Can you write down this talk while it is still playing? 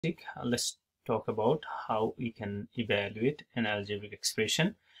Let's talk about how we can evaluate an algebraic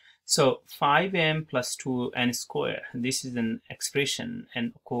expression. So 5m plus 2n square, this is an expression,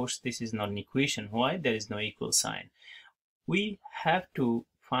 and of course this is not an equation. Why? There is no equal sign. We have to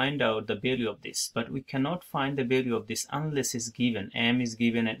find out the value of this, but we cannot find the value of this unless it's given. M is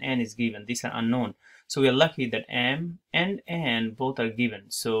given and n is given. These are unknown. So we are lucky that m and n both are given.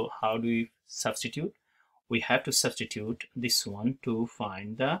 So how do we substitute? We have to substitute this one to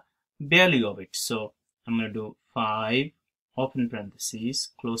find the value of it. So I'm going to do 5 open parentheses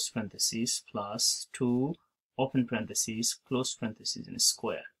close parentheses plus 2 open parentheses close parentheses in a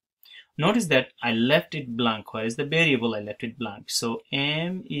square. Notice that I left it blank. Where is the variable? I left it blank. So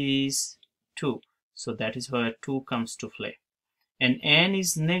m is 2. So that is where 2 comes to play. And n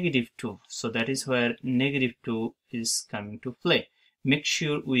is negative 2. So that is where negative 2 is coming to play. Make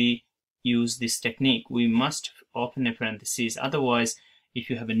sure we use this technique. We must open a parenthesis. Otherwise, if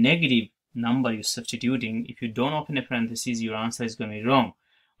you have a negative number you're substituting, if you don't open a parenthesis, your answer is going to be wrong.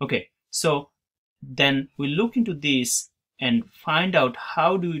 Okay, so then we look into this and find out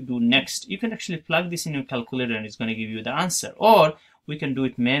how do we do next. You can actually plug this in your calculator and it's going to give you the answer. Or we can do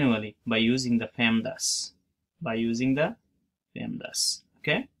it manually by using the PEMDAS.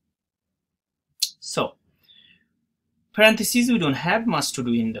 Okay? So, parentheses, we don't have much to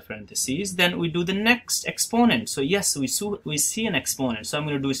do in the parentheses. Then we do the next exponent. So yes, we see an exponent. So I'm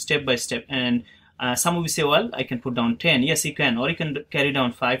going to do it step by step. And some of you say, well, I can put down 10. Yes, you can. Or you can carry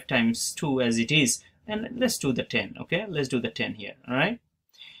down 5 times 2 as it is. And let's do the 10. Okay, let's do the 10 here. All right.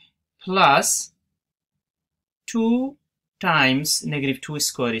 Plus 2 times negative 2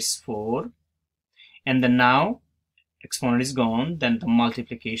 square is 4. And then now exponent is gone. Then the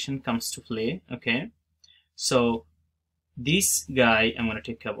multiplication comes to play. Okay. So this guy I'm going to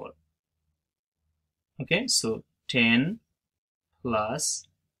take about. Okay, so 10 plus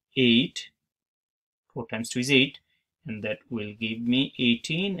 8, 4 times 2 is 8, and that will give me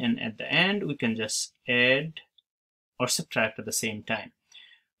 18, and at the end we can just add or subtract at the same time.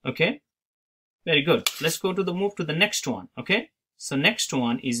 Okay, very good. Let's go to move to the next one. Okay, so next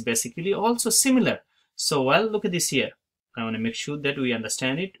one is basically also similar. So well, look at this here. I want to make sure that we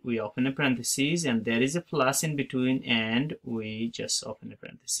understand it. We open a parenthesis and there is a plus in between, and we just open a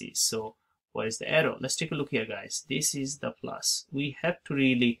parenthesis. So what is the arrow? Let's take a look here, guys. This is the plus. We have to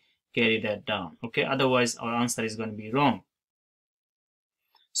really carry that down. Okay, otherwise our answer is going to be wrong.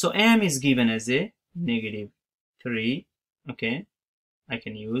 So m is given as a negative 3. Okay, I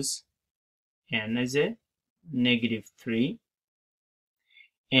can use n as a negative 3,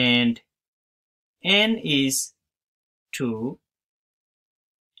 and n is 2,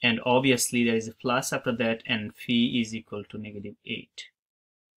 and obviously there is a plus after that, and phi is equal to negative 8.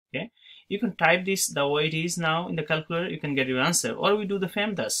 Okay, you can type this the way it is now in the calculator, you can get your answer, or we do the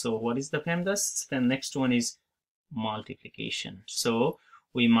PEMDAS. So what is the PEMDAS? The next one is multiplication. So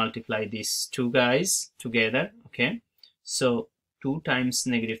we multiply these two guys together. Okay, so 2 times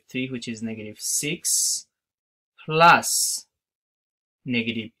negative 3, which is negative 6, plus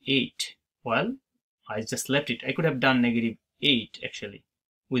negative 8. Well, I just left it. I could have done negative 8 actually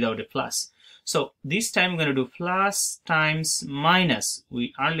without a plus. So this time I'm going to do plus times minus.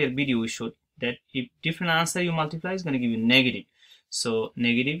 Earlier video we showed that if different answer you multiply is going to give you negative. So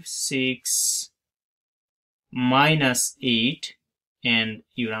negative 6 minus 8, and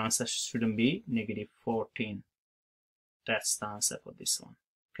your answer shouldn't be negative 14. That's the answer for this one.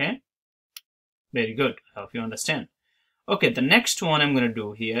 Okay, very good. I hope you understand. Okay, the next one I'm going to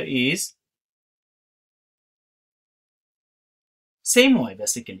do here is same way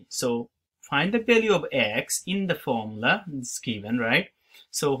basically. So find the value of x in the formula. It's given, right?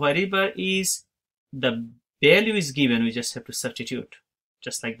 So wherever is the value is given, we just have to substitute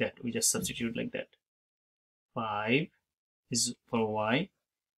just like that. We just substitute like that. 5 is for y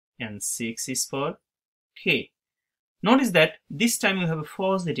and 6 is for k. Notice that this time we have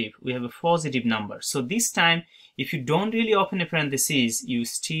a positive number. So this time if you don't really open a parenthesis, you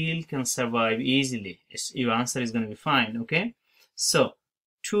still can survive easily. Your answer is going to be fine. Okay, so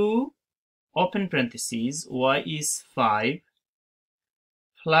 2 open parentheses, y is 5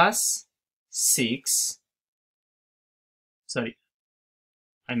 plus 6, sorry,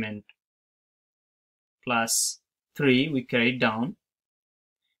 I meant plus 3, we carry it down.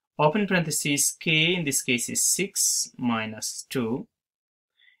 Open parentheses, k in this case is 6 minus 2,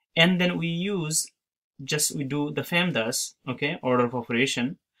 and then we do the PEMDAS, okay, order of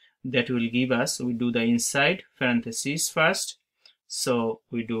operation, that will give us, we do the inside parentheses first. So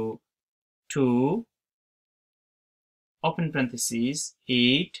we do 2 open parentheses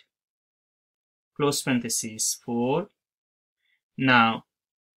 8 close parentheses 4. Now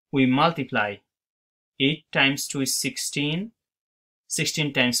we multiply. 8 times 2 is 16.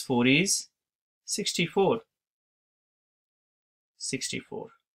 16 times 4 is 64. 64.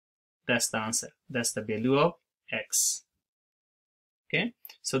 That's the answer. That's the value of x. Okay,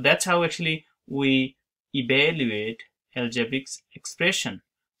 so that's how actually we evaluate algebraic expression.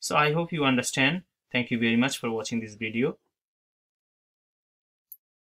 So I hope you understand. Thank you very much for watching this video.